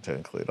cat to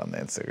include on the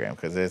Instagram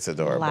because it's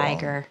adorable.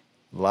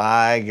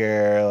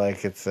 Liger,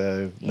 like it's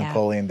a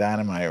Napoleon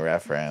Dynamite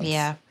reference.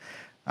 Yeah.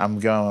 I'm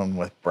going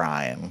with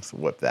Brian. So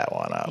whip that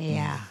one up.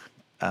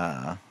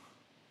 Yeah.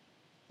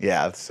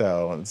 Yeah,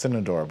 so it's an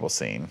adorable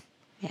scene.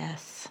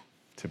 Yes.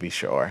 To be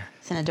sure.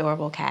 It's an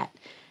adorable cat.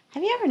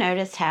 Have you ever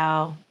noticed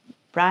how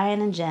Brian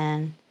and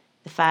Jen,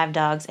 the 5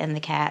 dogs and the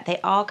cat, they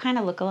all kind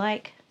of look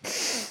alike?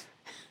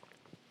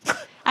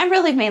 I'm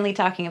really mainly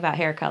talking about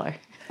hair color.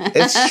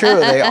 It's true.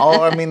 They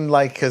all, I mean,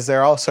 like, because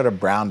they're all sort of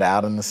browned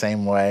out in the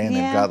same way, and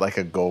they've Yeah. got like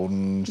a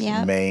golden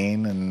Yep.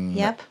 mane, and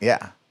Yep.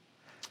 yeah.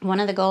 One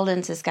of the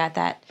Goldens has got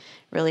that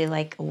really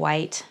like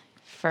white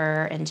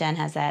fur, and Jen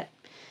has that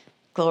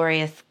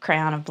glorious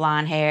crown of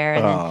blonde hair.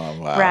 And Oh, then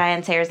wow.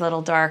 Brian's hair is a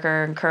little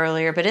darker and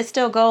curlier, but it's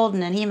still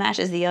golden, and he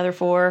matches the other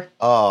four.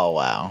 Oh,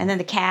 wow. And then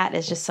the cat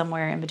is just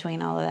somewhere in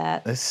between all of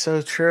that. It's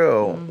so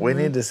true. We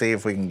need to see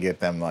if we can get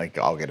them, like,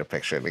 all get a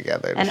picture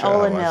together. To And show how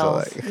Olin much they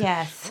Mills, like.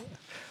 yes.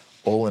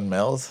 Olin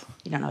Mills?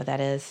 You don't know what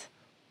that is.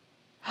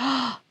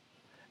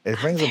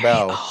 It rings a Very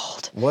bell.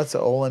 old. What's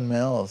Olin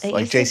Mills? It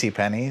Like used to- J.C.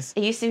 Penney's?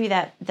 It used to be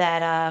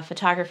that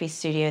photography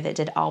studio that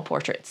did all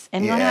portraits.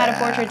 And when I had a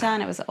portrait done,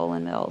 it was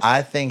Olin Mills.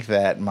 I think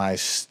that my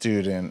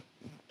student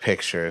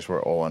pictures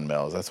were Olin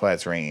Mills. That's why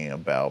it's ringing a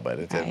bell, but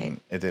it didn't. Right.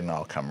 It didn't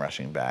all come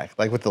rushing back,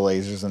 like with the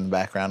lasers in the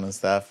background and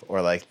stuff,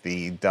 or like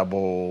the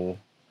double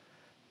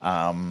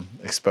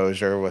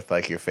exposure with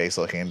like your face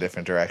looking in a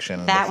different direction.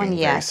 And That looking one,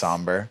 very yes.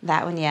 somber.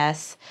 That one,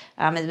 yes.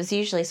 It was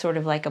usually sort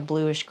of like a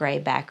bluish gray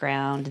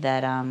background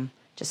that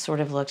just sort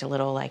of looked a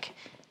little like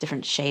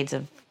different shades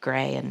of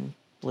gray and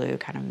blue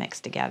kind of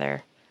mixed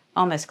together.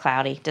 Almost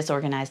cloudy,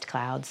 disorganized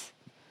clouds.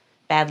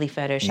 Badly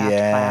photoshopped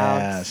Yeah,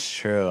 clouds. it's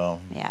true.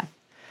 Yeah.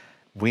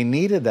 We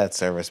needed that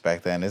service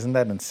back then. Isn't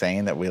that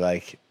insane that we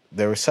like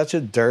there was such a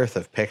dearth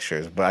of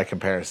pictures by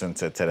comparison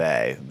to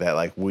today that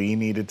like we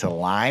needed to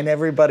line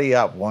everybody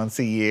up once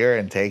a year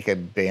and take a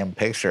damn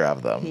picture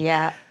of them.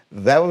 Yeah.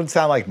 That would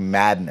sound like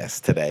madness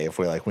today if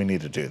we're like, we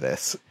need to do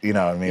this. You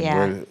know what I mean?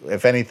 Yeah.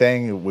 If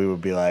anything, we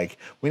would be like,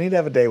 we need to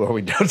have a day where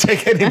we don't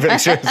take any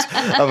pictures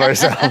of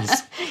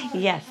ourselves.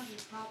 Yes.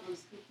 Problems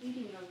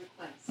completing your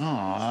request.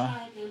 Aw.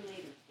 Try again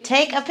later.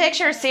 Take a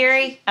picture,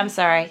 Siri. I'm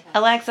sorry.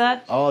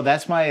 Alexa. Oh,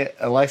 that's my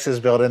Alexa's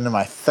built into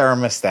my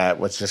thermostat,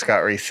 which just got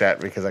reset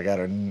because I got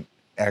an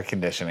air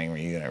conditioning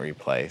unit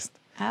replaced.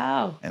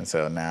 Oh, And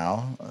so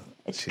now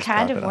it's she's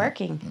kind of popping up.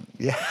 working.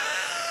 Yeah,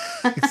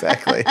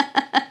 exactly.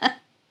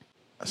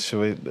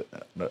 Should we?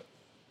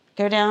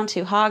 Go down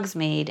to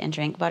Hogsmeade and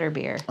drink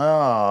butterbeer.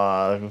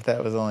 Oh, if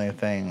that was only a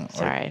thing. Or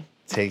Sorry.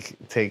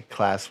 take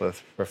class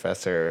with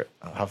Professor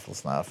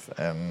Hufflesnuff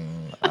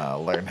and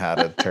learn how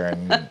to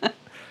turn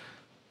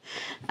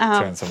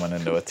someone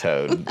into a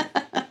toad.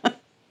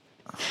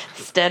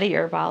 Study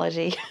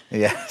herbology.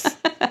 Yes.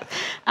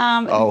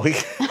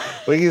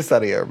 We can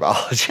study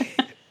herbology.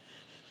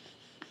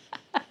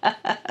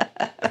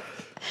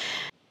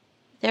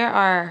 There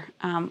are,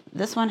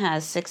 this one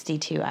has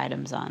 62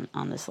 items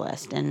on this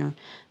list, and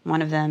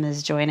one of them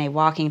is join a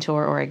walking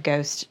tour or a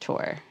ghost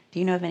tour. Do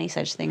you know of any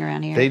such thing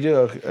around here? They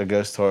do a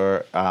ghost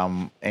tour.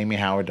 Amy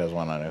Howard does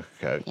one on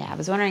Ocracoke. Yeah, I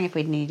was wondering if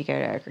we'd need to go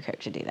to Ocracoke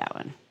to do that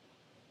one.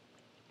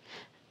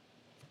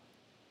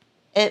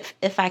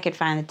 If I could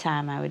find the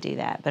time, I would do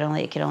that, but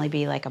it could only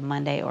be like a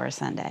Monday or a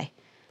Sunday.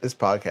 This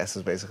podcast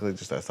is basically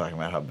just us talking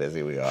about how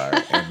busy we are.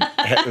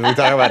 And we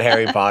talk about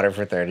Harry Potter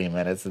for 30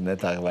 minutes and then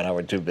talk about how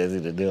we're too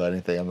busy to do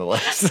anything on the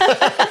list.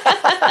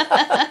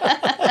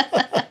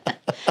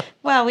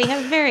 Well, we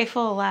have very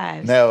full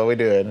lives. No, we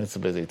do it. It's a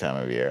busy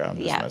time of year. I'm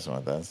just Yeah. messing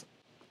with us.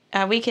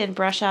 We could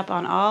brush up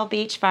on all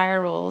beach fire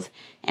rules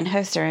and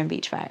host our own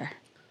beach fire.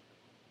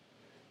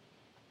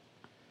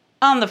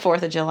 On the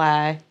 4th of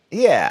July.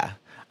 Yeah.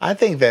 I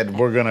think that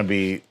we're going to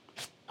be...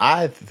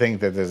 I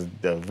think that there's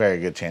a very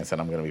good chance that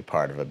I'm going to be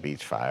part of a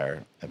beach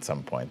fire at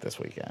some point this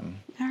weekend.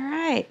 All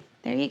right.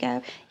 There you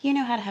go. You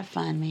know how to have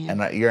fun, man.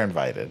 And you're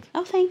invited.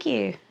 Oh, thank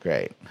you.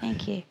 Great.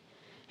 Thank you.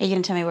 Are you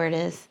going to tell me where it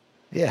is?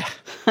 Yeah.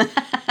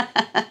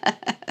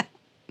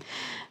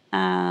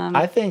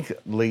 I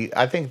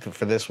think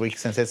for this week,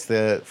 since it's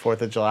the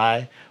 4th of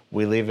July,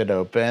 we leave it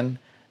open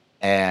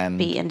and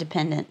Be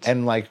independent.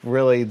 and like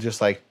really just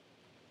like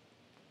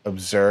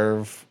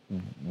observe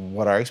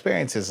what our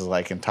experience is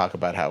like and talk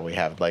about how we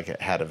have like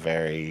had a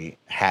very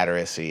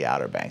Hatteras-y,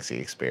 Outer Banksy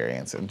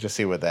experience and just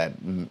see what that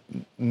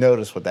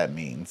notice what that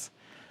means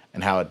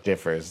and how it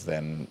differs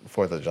than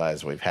 4th of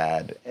July's we've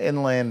had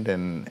inland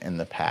and in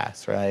the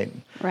past, right?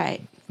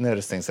 Right.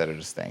 Notice things that are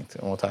distinct,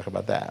 and we'll talk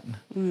about that.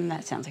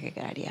 That sounds like a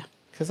good idea.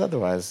 Because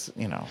otherwise,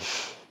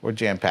 we're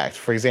jam-packed.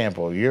 For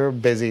example, you're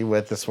busy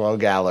with the Swell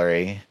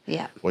Gallery,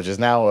 Yeah. which is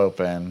now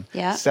open,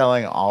 Yeah.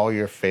 selling all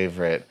your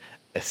favorite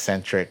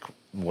eccentric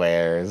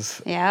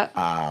wares, Yeah.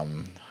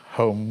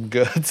 home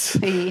goods.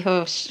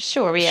 Oh,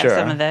 sure, we have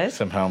some of those.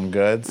 Some home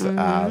goods,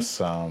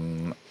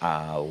 some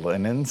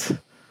linens.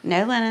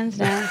 No linens,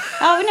 no.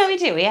 Oh, no, we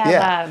do. We have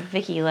Yeah.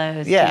 Vicky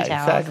Lowe's Yeah, tea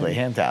towels exactly. and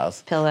Hand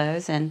towels.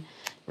 pillows and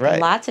Right.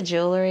 lots of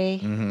jewelry,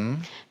 Mm-hmm.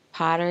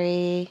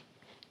 pottery,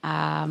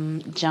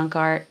 junk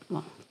art.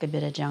 Well, a good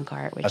bit of junk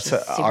art, which is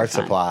super Art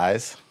fun.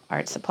 supplies.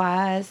 Art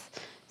supplies,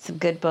 some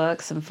good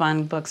books, some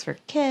fun books for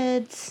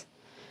kids.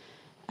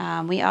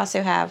 We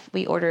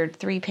ordered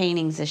 3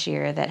 paintings this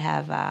year that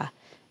have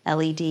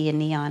LED and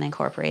neon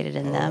incorporated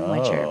in them,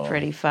 which are Oh.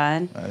 pretty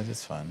fun. That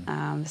is fun.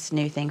 It's a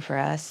new thing for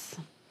us.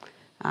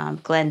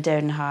 Glenn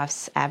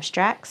Dodenhoff's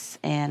abstracts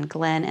and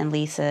Glenn and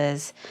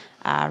Lisa's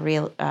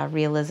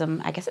realism.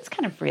 I guess it's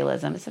kind of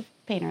realism. It's a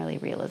painterly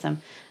realism.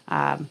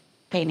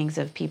 paintings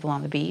of people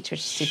on the beach, which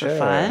is super Sure.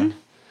 fun.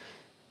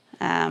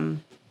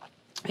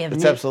 We have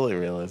It's absolutely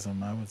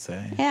realism, I would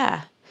say.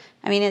 Yeah.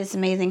 I mean, it's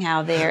amazing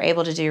how they're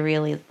able to do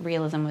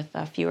realism with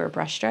fewer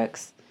brush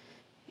strokes.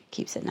 It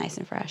keeps it nice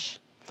and fresh.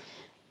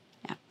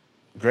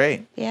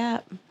 Great. Yeah.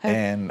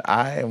 And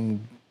I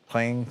am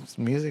playing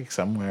music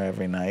somewhere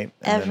every night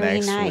in Every the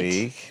next night.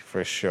 week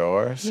for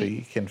sure. So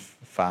you can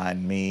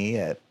find me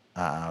at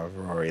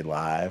Rory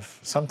Live.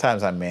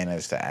 Sometimes I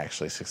manage to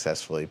actually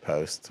successfully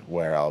post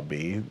where I'll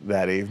be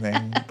that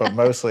evening, but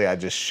mostly I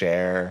just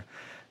share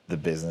the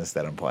business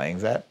that I'm playing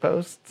that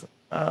post. It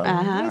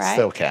right.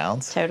 still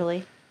counts.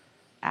 Totally.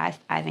 I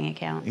think it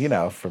counts. You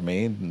know, for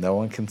me, no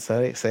one can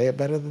say it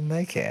better than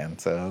they can.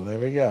 So there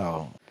we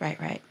go.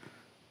 Right.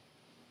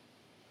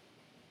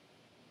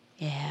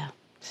 Yeah.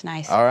 It's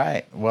nice. All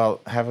right.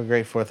 Well, have a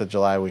great 4th of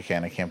July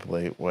weekend. I can't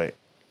believe,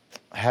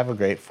 have a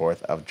great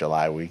 4th of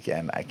July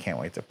weekend. I can't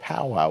wait to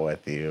powwow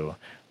with you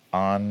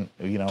on,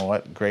 you know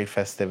what, great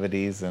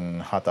festivities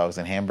and hot dogs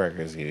and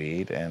hamburgers you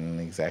eat and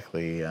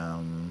exactly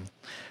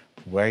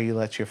where you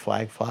let your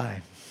flag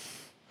fly.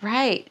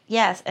 Right.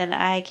 Yes. And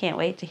I can't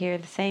wait to hear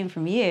the same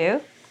from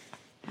you.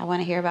 I want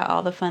to hear about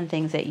all the fun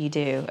things that you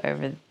do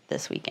over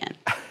this weekend.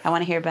 I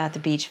want to hear about the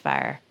beach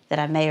fire that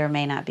I may or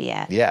may not be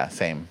at. Yeah,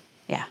 same.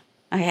 Yeah.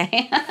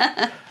 Okay.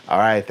 All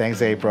right.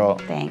 Thanks, April.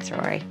 Thanks,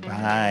 Rory.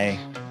 Bye.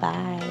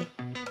 Bye.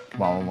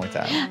 Come on, one more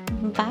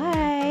time.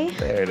 Bye.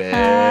 There it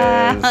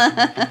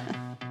is.